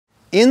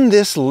In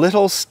this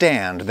little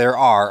stand, there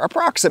are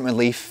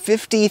approximately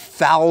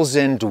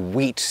 50,000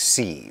 wheat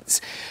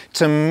seeds.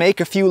 To make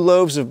a few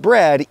loaves of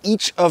bread,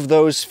 each of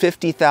those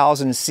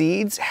 50,000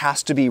 seeds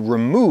has to be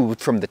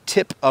removed from the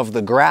tip of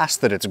the grass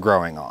that it's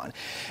growing on.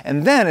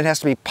 And then it has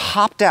to be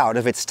popped out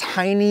of its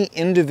tiny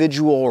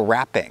individual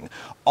wrapping.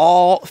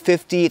 All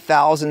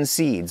 50,000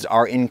 seeds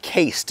are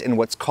encased in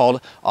what's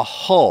called a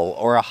hull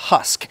or a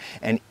husk,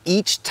 and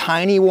each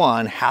tiny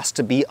one has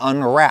to be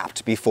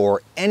unwrapped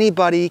before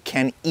anybody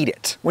can eat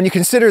it. When you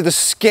consider the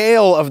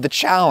scale of the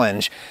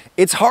challenge,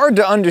 it's hard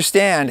to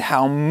understand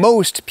how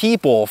most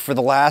people for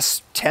the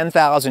last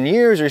 10,000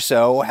 years or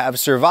so have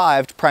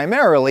survived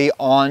primarily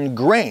on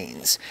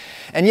grains.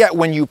 And yet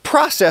when you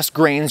process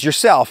grains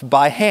yourself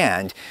by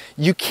hand,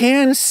 you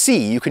can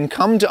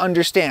come to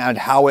understand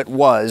how it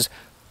was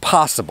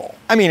possible.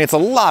 I mean, it's a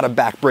lot of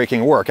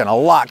backbreaking work and a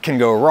lot can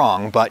go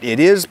wrong, but it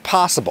is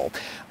possible.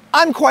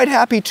 I'm quite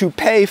happy to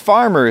pay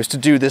farmers to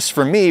do this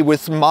for me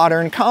with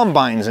modern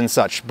combines and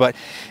such, but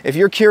if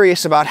you're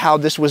curious about how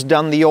this was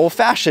done the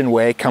old-fashioned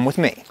way, come with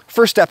me.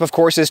 First step, of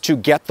course, is to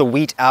get the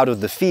wheat out of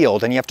the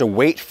field, and you have to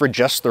wait for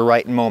just the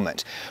right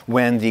moment,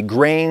 when the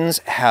grains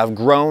have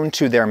grown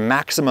to their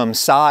maximum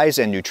size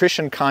and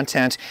nutrition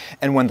content,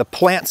 and when the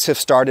plants have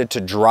started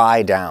to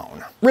dry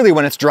down. Really,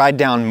 when it's dried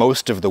down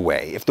most of the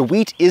way. If the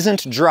wheat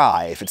isn't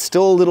dry, if it's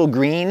still a little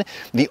green,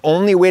 the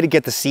only way to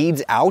get the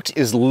seeds out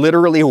is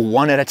literally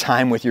one at a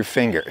time with your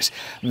fingers.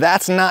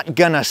 That's not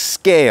gonna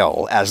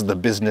scale, as the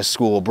business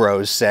school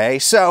bros say,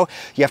 so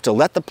you have to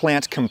let the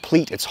plant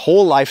complete its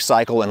whole life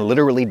cycle and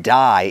literally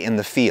die in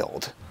the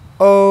field.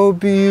 Oh,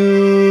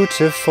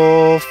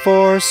 beautiful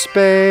for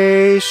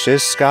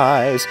spacious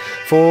skies,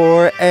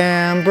 for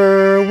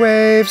amber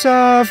waves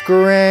of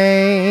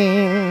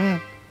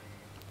grain.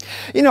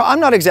 You know,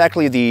 I'm not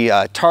exactly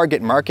the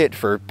target market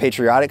for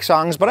patriotic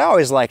songs, but I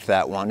always liked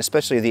that one,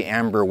 especially the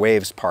Amber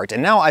Waves part,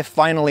 and now I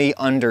finally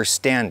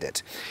understand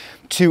it.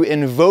 To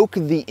invoke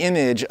the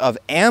image of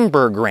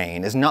amber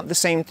grain is not the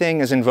same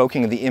thing as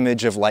invoking the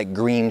image of, like,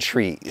 green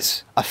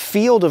trees. A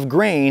field of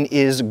grain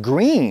is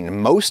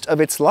green most of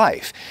its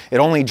life. It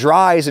only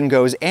dries and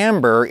goes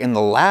amber in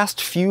the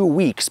last few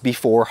weeks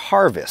before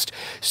harvest.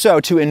 So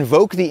to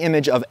invoke the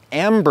image of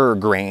amber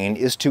grain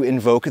is to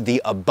invoke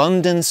the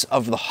abundance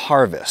of the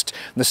harvest.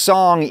 The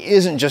song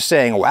isn't just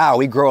saying, wow,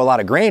 we grow a lot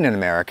of grain in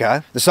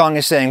America. The song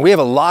is saying we have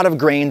a lot of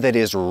grain that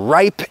is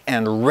ripe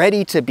and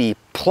ready to be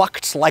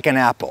plucked like an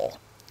apple.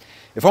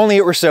 If only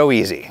it were so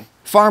easy.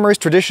 Farmers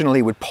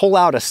traditionally would pull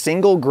out a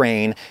single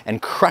grain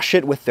and crush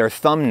it with their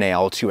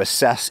thumbnail to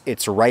assess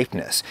its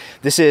ripeness.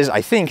 This is,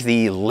 I think,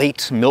 the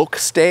late milk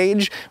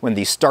stage, when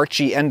the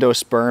starchy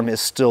endosperm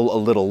is still a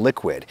little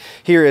liquid.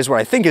 Here is what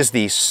I think is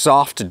the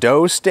soft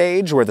dough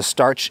stage, where the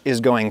starch is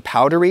going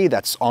powdery,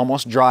 that's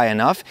almost dry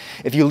enough.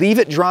 If you leave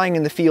it drying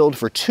in the field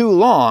for too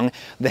long,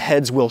 the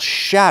heads will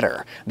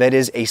shatter. That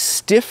is, a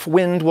stiff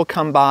wind will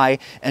come by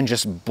and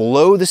just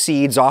blow the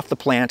seeds off the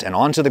plant and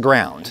onto the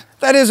ground.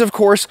 That is, of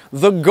course,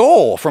 the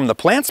goal from the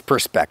plant's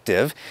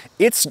perspective.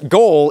 Its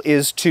goal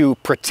is to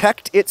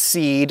protect its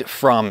seed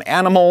from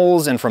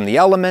animals and from the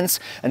elements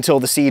until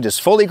the seed is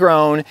fully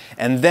grown,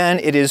 and then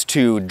it is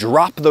to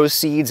drop those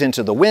seeds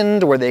into the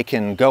wind where they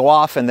can go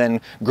off and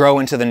then grow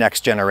into the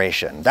next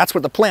generation. That's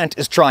what the plant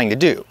is trying to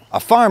do. A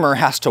farmer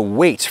has to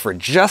wait for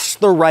just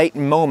the right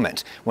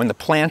moment when the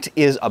plant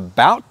is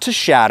about to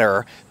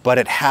shatter, but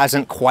it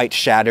hasn't quite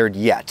shattered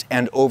yet.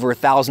 And over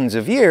thousands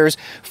of years,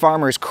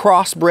 farmers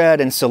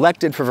crossbred and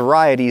selected for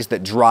varieties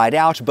that dried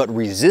out but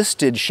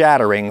resisted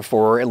shattering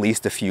for at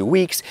least a few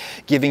weeks,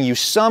 giving you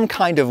some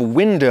kind of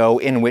window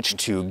in which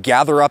to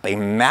gather up a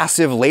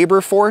massive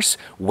labor force,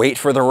 wait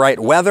for the right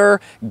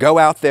weather, go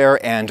out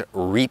there and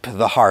reap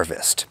the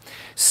harvest.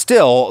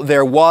 Still,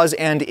 there was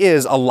and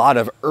is a lot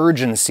of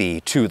urgency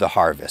to the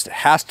harvest. It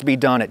has to be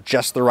done at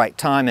just the right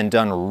time and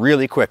done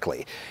really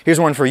quickly. Here's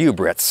one for you,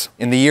 Brits.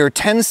 In the year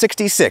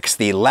 1066,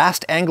 the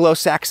last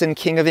Anglo-Saxon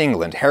king of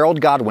England,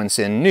 Harold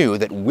Godwinson, knew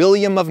that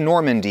William of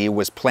Normandy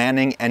was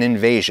planning an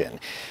invasion.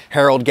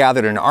 Harold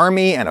gathered an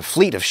army and a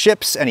fleet of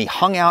ships, and he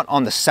hung out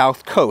on the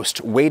south coast,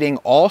 waiting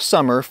all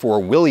summer for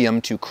William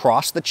to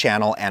cross the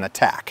channel and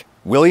attack.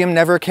 William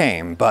never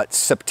came, but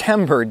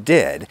September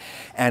did,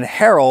 and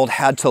Harold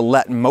had to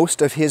let most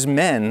of his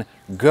men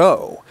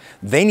go.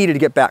 They needed to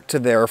get back to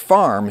their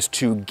farms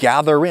to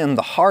gather in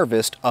the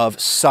harvest of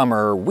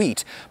summer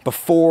wheat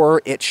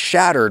before it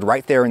shattered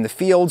right there in the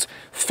fields,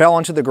 fell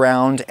onto the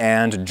ground,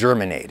 and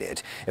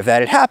germinated. If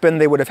that had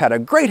happened, they would have had a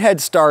great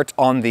head start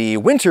on the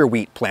winter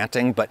wheat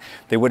planting, but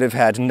they would have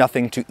had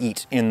nothing to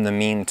eat in the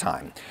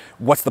meantime.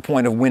 What's the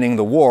point of winning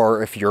the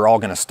war if you're all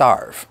going to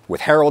starve?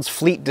 With Harold's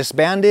fleet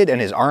disbanded and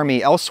his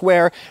army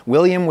elsewhere,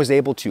 William was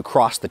able to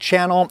cross the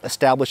channel,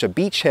 establish a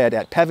beachhead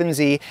at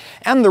Pevensey,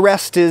 and the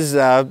rest is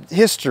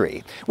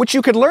history, which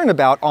you could learn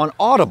about on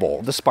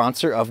Audible, the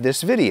sponsor of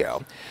this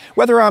video.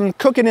 Whether I'm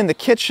cooking in the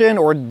kitchen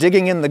or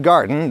digging in the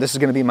garden, this is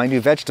going to be my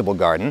new vegetable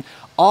garden,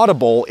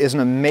 Audible is an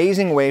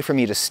amazing way for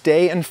me to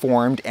stay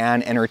informed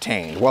and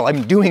entertained while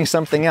I'm doing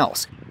something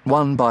else.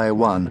 One by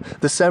one,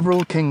 the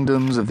several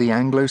kingdoms of the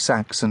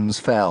Anglo-Saxons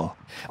fell.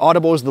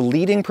 Audible is the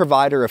leading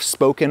provider of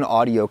spoken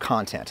audio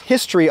content.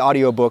 History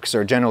audiobooks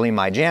are generally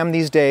my jam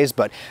these days,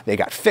 but they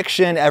got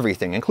fiction,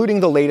 everything,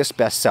 including the latest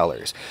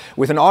bestsellers.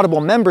 With an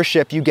Audible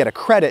membership, you get a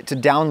credit to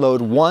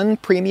download one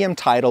premium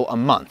title a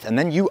month, and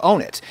then you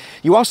own it.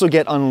 You also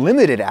get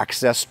unlimited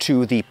access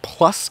to the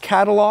Plus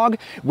catalog,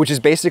 which is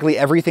basically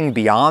everything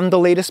beyond the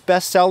latest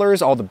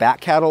bestsellers, all the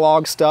back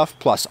catalog stuff,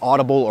 plus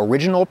Audible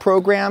original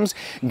programs,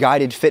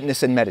 guided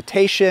fitness and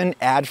meditation,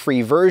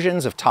 ad-free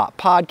versions of top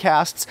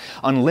podcasts,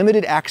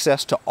 unlimited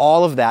access to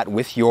all of that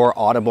with your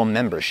Audible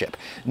membership.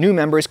 New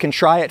members can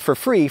try it for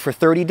free for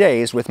 30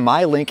 days with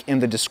my link in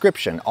the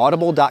description,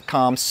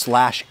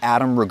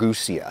 audible.com/Adam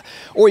Ragusea.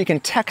 Or you can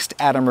text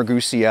Adam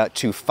Ragusea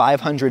to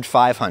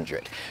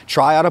 500-500.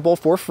 Try Audible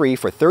for free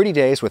for 30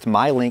 days with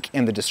my link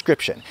in the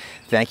description.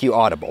 Thank you,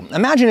 Audible.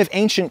 Imagine if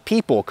ancient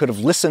people could have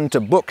listened to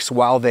books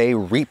while they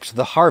reaped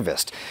the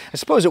harvest. I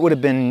suppose it would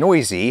have been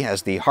noisy,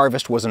 as the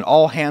harvest was an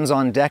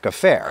all-hands-on-deck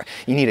affair.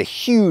 You need a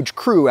huge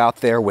crew out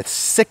there with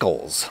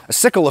sickles. A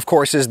sickle, of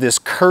course, is this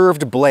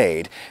curved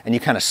blade, and you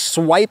kind of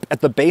swipe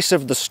at the base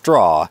of the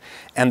straw,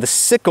 and the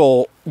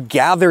sickle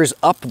gathers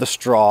up the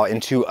straw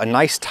into a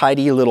nice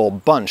tidy little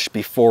bunch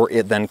before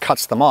it then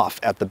cuts them off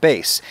at the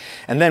base.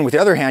 And then with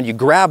the other hand, you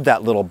grab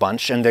that little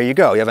bunch and there you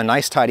go. You have a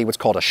nice tidy what's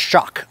called a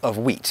shock of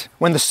wheat.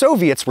 When the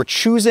Soviets were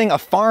choosing a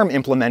farm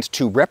implement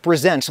to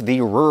represent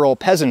the rural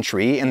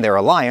peasantry in their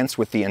alliance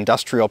with the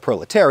industrial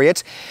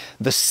proletariat,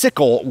 the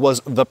sickle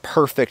was the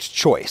perfect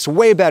choice,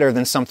 way better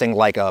than something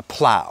like a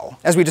plow.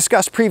 As we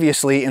discussed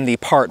previously in the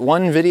part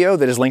 1 video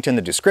that is linked in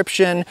the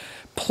description,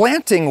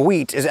 planting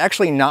wheat is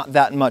actually not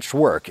that much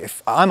work.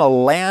 If I'm a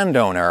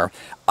landowner,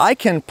 I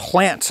can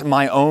plant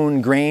my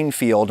own grain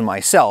field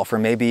myself, or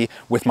maybe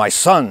with my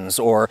sons,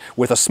 or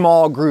with a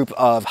small group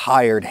of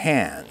hired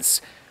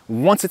hands.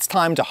 Once it's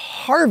time to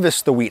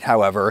harvest the wheat,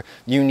 however,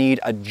 you need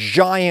a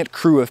giant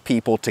crew of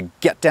people to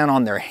get down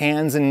on their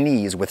hands and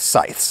knees with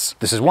scythes.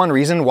 This is one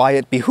reason why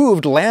it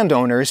behooved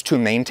landowners to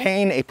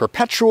maintain a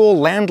perpetual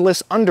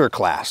landless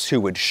underclass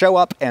who would show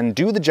up and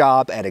do the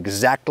job at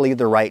exactly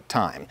the right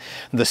time.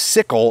 The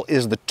sickle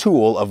is the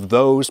tool of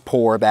those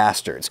poor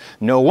bastards.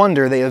 No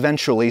wonder they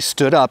eventually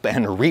stood up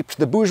and reaped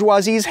the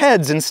bourgeoisie's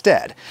heads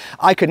instead.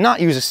 I could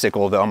not use a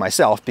sickle, though,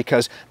 myself,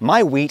 because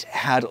my wheat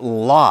had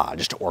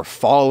lodged or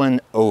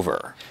fallen over.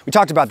 We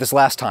talked about this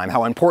last time,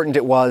 how important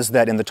it was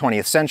that in the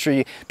 20th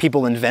century,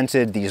 people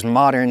invented these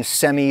modern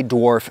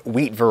semi-dwarf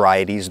wheat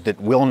varieties that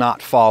will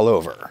not fall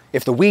over.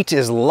 If the wheat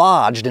is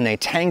lodged in a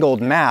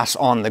tangled mass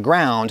on the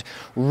ground,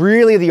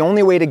 really the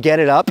only way to get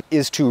it up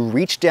is to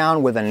reach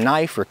down with a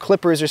knife or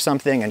clippers or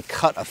something and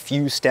cut a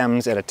few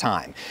stems at a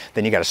time.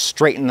 Then you gotta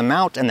straighten them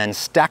out and then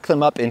stack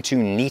them up into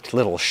neat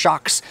little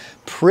shocks,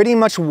 pretty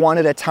much one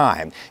at a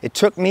time. It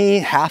took me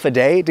half a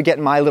day to get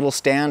my little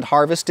stand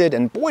harvested,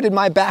 and boy did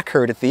my back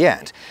hurt at the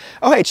end.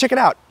 Oh hey, check it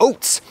out,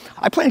 oats!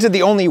 I planted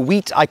the only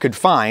wheat I could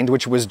find,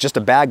 which was just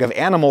a bag of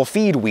animal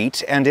feed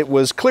wheat, and it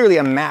was clearly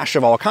a mash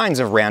of all kinds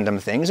of random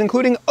things,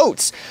 including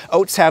oats.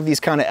 Oats have these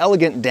kind of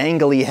elegant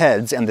dangly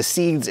heads, and the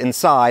seeds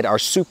inside are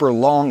super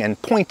long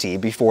and pointy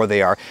before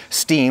they are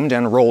steamed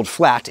and rolled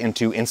flat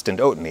into instant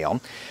oatmeal.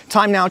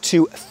 Time now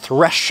to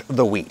thresh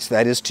the wheat,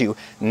 that is to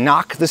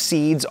knock the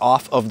seeds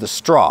off of the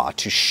straw,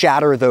 to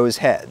shatter those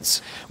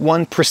heads.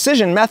 One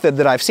precision method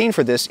that I've seen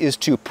for this is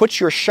to put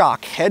your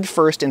shock head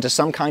first into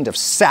some kind of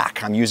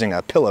sack. I'm using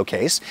a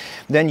pillowcase.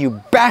 Then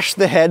you bash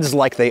the heads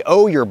like they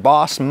owe your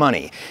boss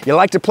money. You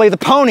like to play the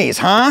ponies,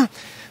 huh?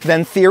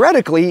 Then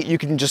theoretically, you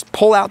can just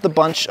pull out the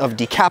bunch of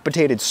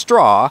decapitated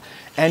straw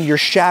and your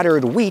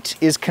shattered wheat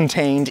is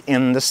contained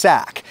in the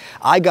sack.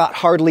 I got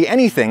hardly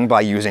anything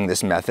by using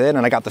this method,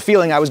 and I got the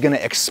feeling I was going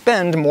to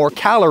expend more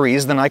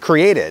calories than I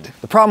created.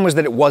 The problem was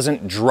that it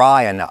wasn't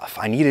dry enough.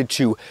 I needed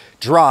to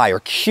dry or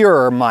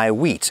cure my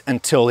wheat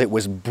until it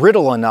was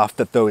brittle enough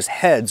that those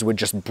heads would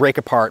just break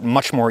apart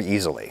much more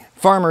easily.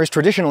 Farmers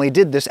traditionally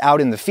did this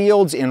out in the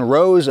fields in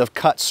rows of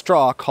cut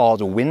straw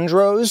called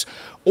windrows,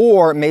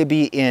 or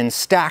maybe in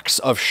stacks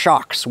of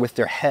shocks with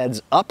their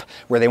heads up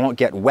where they won't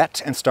get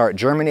wet and start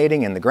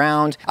germinating in the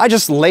ground. I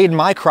just laid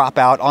my crop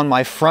out on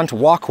my front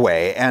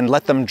walkway and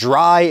let them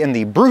dry in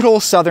the brutal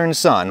southern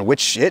sun,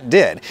 which it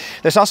did.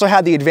 This also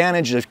had the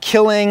advantage of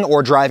killing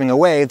or driving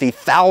away the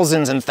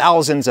thousands and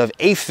thousands of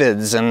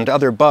aphids and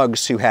other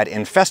bugs who had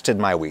infested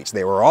my wheat.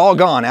 They were all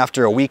gone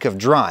after a week of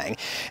drying,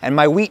 and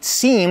my wheat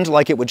seemed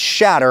like it would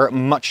shatter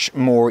much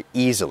more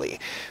easily.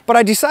 But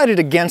I decided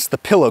against the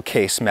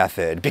pillowcase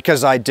method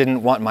because I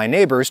didn't want my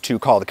neighbors to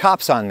call the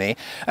cops on me,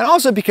 and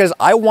also because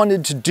I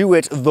wanted to do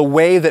it the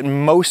way that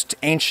most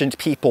ancient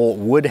people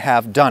would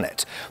have done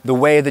it, the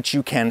way that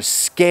you can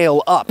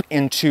scale up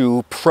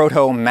into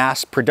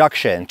proto-mass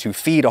production to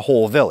feed a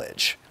whole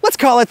village. Let's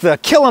call it the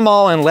kill 'em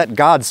all and let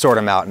God sort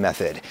 'em out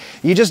method.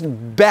 You just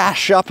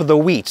bash up the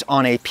wheat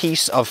on a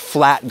piece of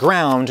flat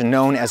ground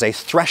known as a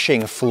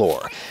threshing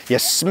floor. You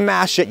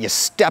smash it, you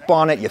step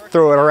on it, you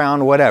throw it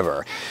around,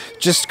 whatever.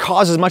 Just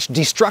cause as much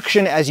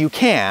destruction as you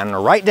can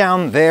right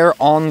down there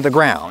on the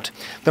ground.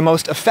 The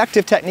most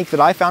effective technique that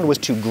I found was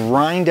to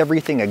grind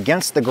everything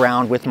against the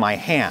ground with my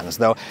hands,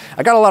 though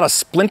I got a lot of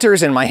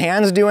splinters in my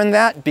hands doing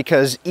that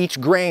because each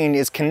grain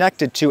is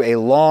connected to a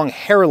long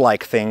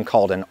hair-like thing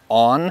called an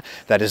awn,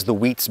 that is the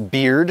wheat's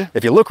beard.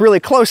 If you look really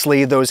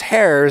closely, those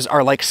hairs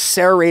are like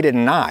serrated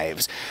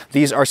knives.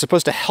 These are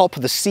supposed to help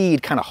the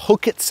seed kind of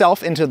hook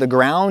itself into the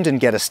ground and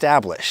get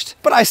established.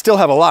 But I still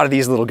have a lot of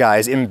these little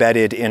guys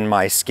embedded in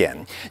my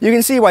skin. You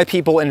can see why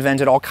people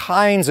invented all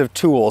kinds of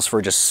tools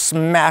for just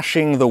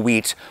smashing the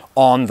wheat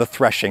on the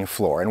threshing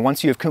floor. And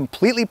once you have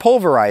completely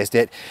pulverized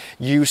it,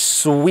 you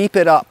sweep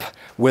it up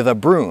with a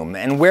broom.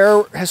 And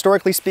where,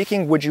 historically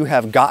speaking, would you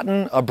have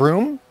gotten a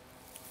broom?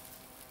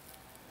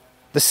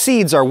 The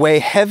seeds are way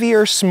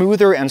heavier,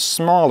 smoother, and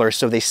smaller,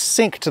 so they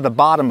sink to the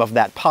bottom of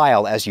that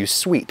pile as you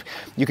sweep.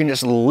 You can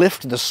just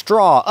lift the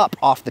straw up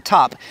off the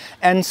top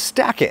and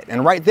stack it.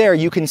 And right there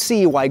you can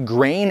see why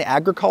grain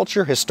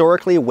agriculture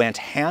historically went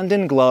hand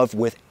in glove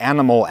with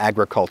animal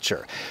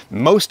agriculture.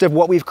 Most of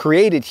what we've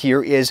created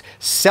here is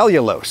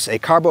cellulose, a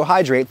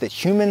carbohydrate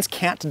that humans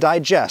can't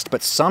digest,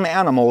 but some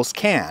animals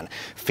can.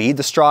 Feed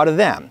the straw to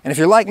them. And if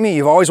you're like me,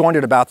 you've always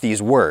wondered about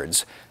these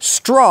words.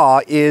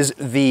 Straw is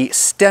the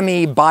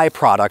stemmy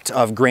byproduct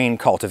of grain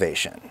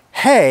cultivation.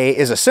 Hay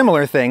is a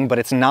similar thing, but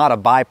it's not a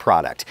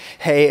byproduct.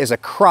 Hay is a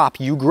crop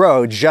you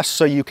grow just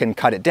so you can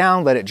cut it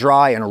down, let it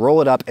dry, and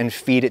roll it up and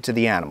feed it to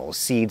the animals,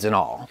 seeds and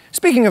all.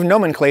 Speaking of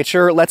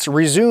nomenclature, let's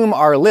resume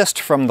our list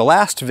from the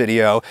last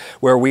video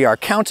where we are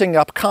counting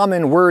up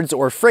common words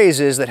or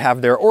phrases that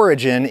have their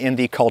origin in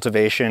the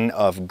cultivation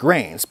of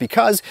grains,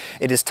 because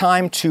it is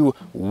time to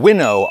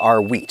winnow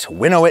our wheat,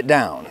 winnow it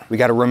down. We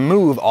got to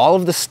remove all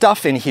of the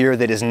stuff in here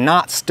that is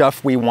not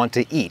stuff we want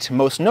to eat,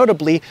 most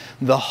notably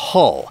the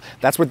hull.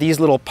 That's what these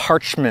little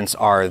parchments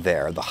are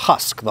there, the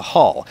husk, the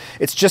hull.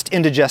 It's just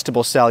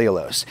indigestible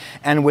cellulose.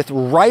 And with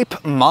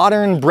ripe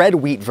modern bread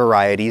wheat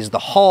varieties, the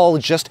hull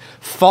just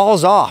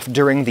falls off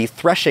during the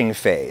threshing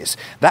phase.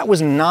 That was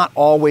not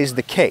always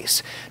the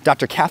case.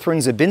 Dr. Catherine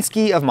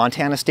Zabinski of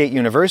Montana State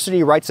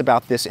University writes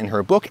about this in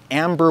her book,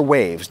 Amber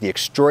Waves, The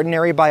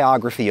Extraordinary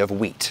Biography of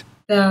Wheat.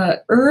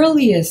 The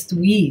earliest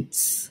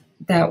wheats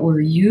that were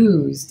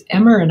used,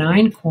 emmer and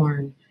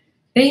einkorn,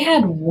 they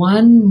had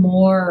one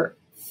more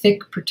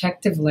thick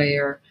protective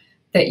layer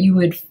that you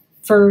would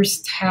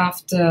first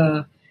have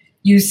to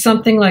use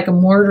something like a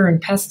mortar and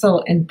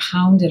pestle and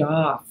pound it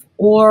off.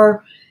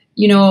 Or,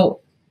 you know,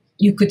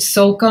 you could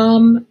soak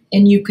them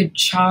and you could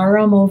char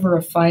them over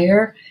a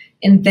fire,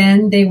 and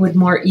then they would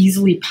more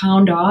easily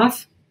pound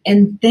off.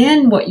 And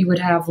then what you would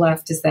have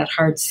left is that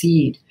hard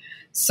seed.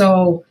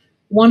 So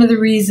one of the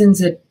reasons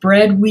that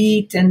bread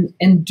wheat and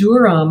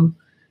durum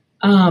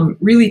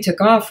really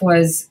took off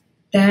was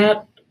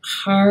that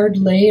hard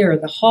layer,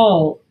 the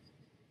hull.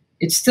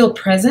 It's still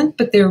present,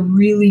 but they're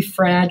really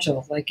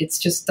fragile. Like it's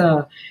just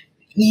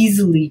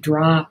easily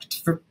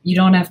dropped. You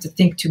don't have to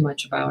think too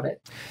much about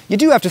it. You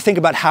do have to think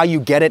about how you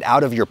get it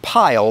out of your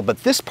pile,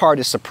 but this part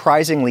is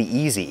surprisingly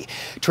easy.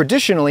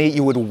 Traditionally,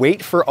 you would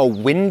wait for a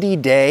windy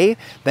day,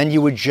 then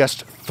you would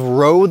just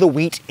throw the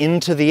wheat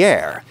into the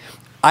air.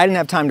 I didn't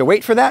have time to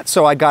wait for that,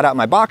 so I got out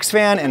my box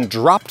fan and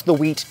dropped the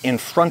wheat in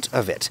front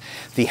of it.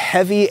 The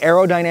heavy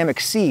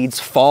aerodynamic seeds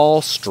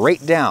fall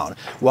straight down,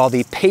 while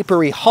the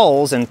papery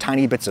hulls and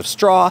tiny bits of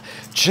straw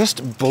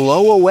just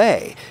blow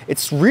away.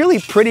 It's really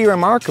pretty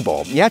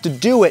remarkable. You have to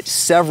do it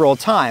several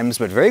times,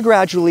 but very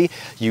gradually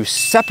you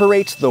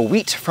separate the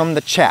wheat from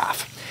the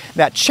chaff.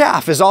 That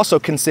chaff is also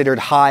considered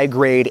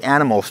high-grade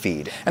animal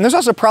feed. And there's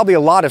also probably a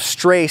lot of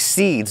stray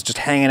seeds just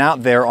hanging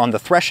out there on the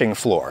threshing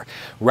floor.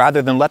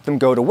 Rather than let them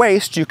go to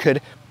waste, you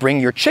could bring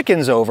your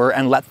chickens over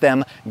and let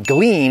them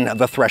glean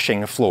the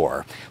threshing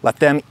floor. Let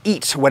them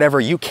eat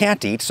whatever you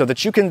can't eat so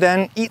that you can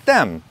then eat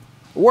them.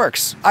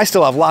 Works. I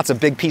still have lots of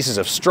big pieces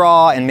of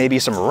straw and maybe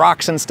some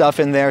rocks and stuff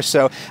in there,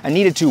 so I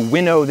needed to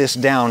winnow this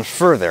down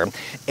further.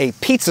 A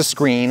pizza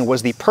screen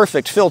was the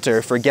perfect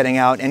filter for getting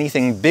out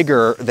anything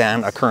bigger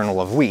than a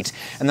kernel of wheat.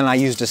 And then I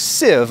used a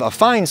sieve, a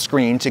fine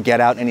screen, to get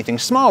out anything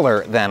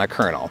smaller than a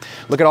kernel.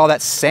 Look at all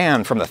that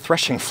sand from the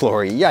threshing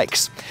floor,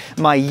 yikes.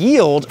 My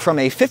yield from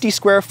a 50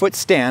 square foot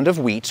stand of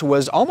wheat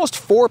was almost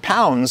 4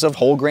 pounds of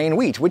whole grain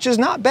wheat, which is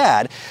not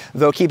bad,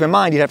 though keep in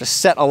mind you'd have to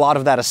set a lot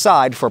of that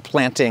aside for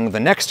planting the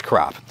next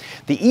crop.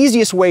 The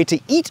easiest way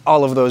to eat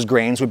all of those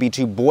grains would be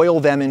to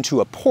boil them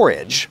into a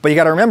porridge. But you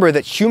gotta remember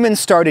that humans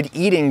started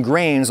eating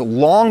grains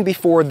long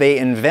before they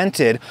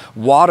invented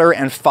water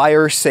and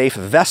fire-safe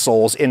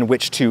vessels in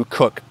which to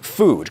cook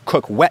food,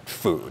 cook wet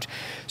food.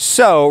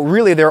 So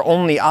really their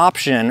only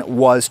option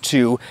was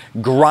to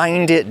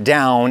grind it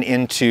down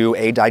into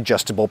a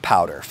digestible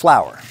powder,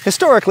 flour.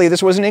 Historically,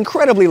 this was an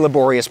incredibly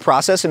laborious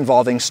process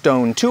involving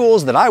stone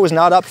tools that I was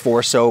not up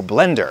for, so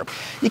blender.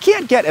 You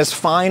can't get as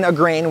fine a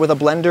grain with a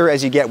blender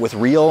as you get with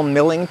real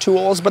milling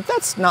tools, but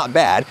that's not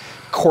bad.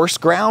 Coarse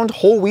ground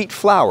whole wheat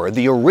flour,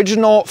 the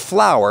original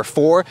flour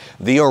for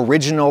the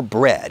original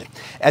bread.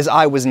 As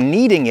I was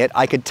kneading it,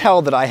 I could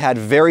tell that I had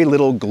very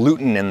little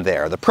gluten in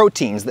there, the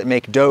proteins that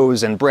make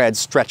doughs and breads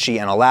stretchy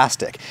and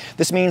elastic.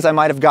 This means I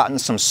might have gotten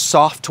some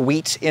soft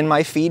wheat in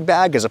my feed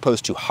bag as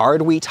opposed to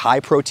hard wheat, high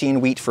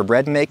protein wheat for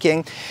bread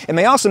making. It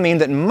may also mean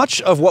that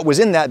much of what was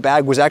in that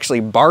bag was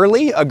actually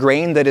barley, a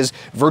grain that is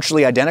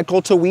virtually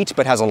identical to wheat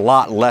but has a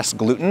lot less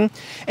gluten.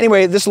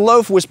 Anyway, this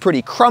loaf was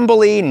pretty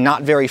crumbly,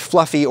 not very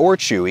fluffy or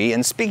chewy,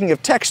 and speaking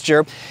of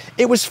texture,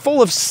 it was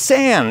full of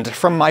sand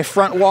from my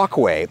front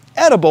walkway.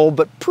 Edible,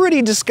 but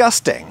pretty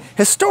disgusting.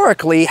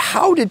 Historically,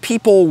 how did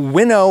people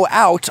winnow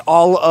out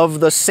all of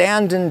the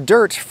sand and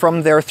dirt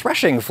from their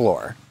threshing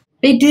floor?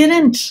 They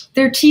didn't.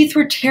 Their teeth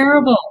were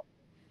terrible.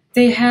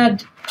 They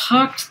had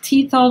pocked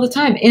teeth all the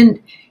time. And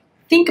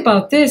think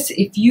about this,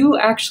 if you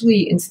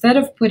actually, instead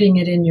of putting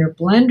it in your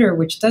blender,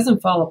 which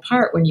doesn't fall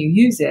apart when you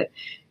use it,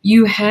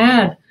 you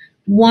had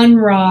one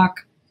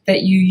rock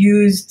that you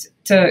used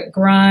to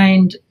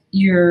grind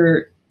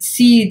your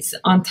seeds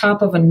on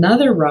top of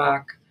another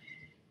rock,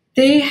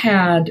 they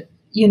had,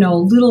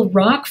 little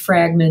rock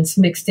fragments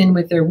mixed in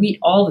with their wheat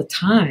all the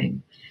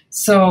time.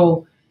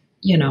 So,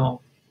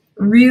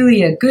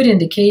 really a good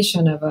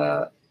indication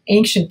of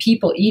ancient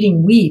people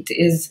eating wheat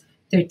is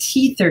their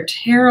teeth are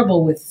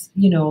terrible with,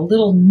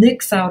 little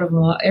nicks out of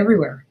them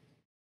everywhere.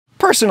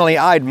 Personally,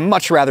 I'd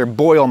much rather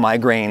boil my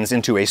grains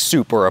into a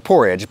soup or a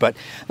porridge, but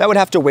that would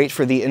have to wait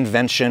for the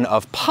invention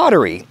of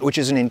pottery, which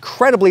is an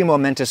incredibly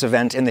momentous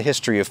event in the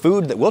history of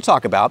food that we'll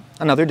talk about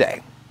another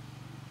day.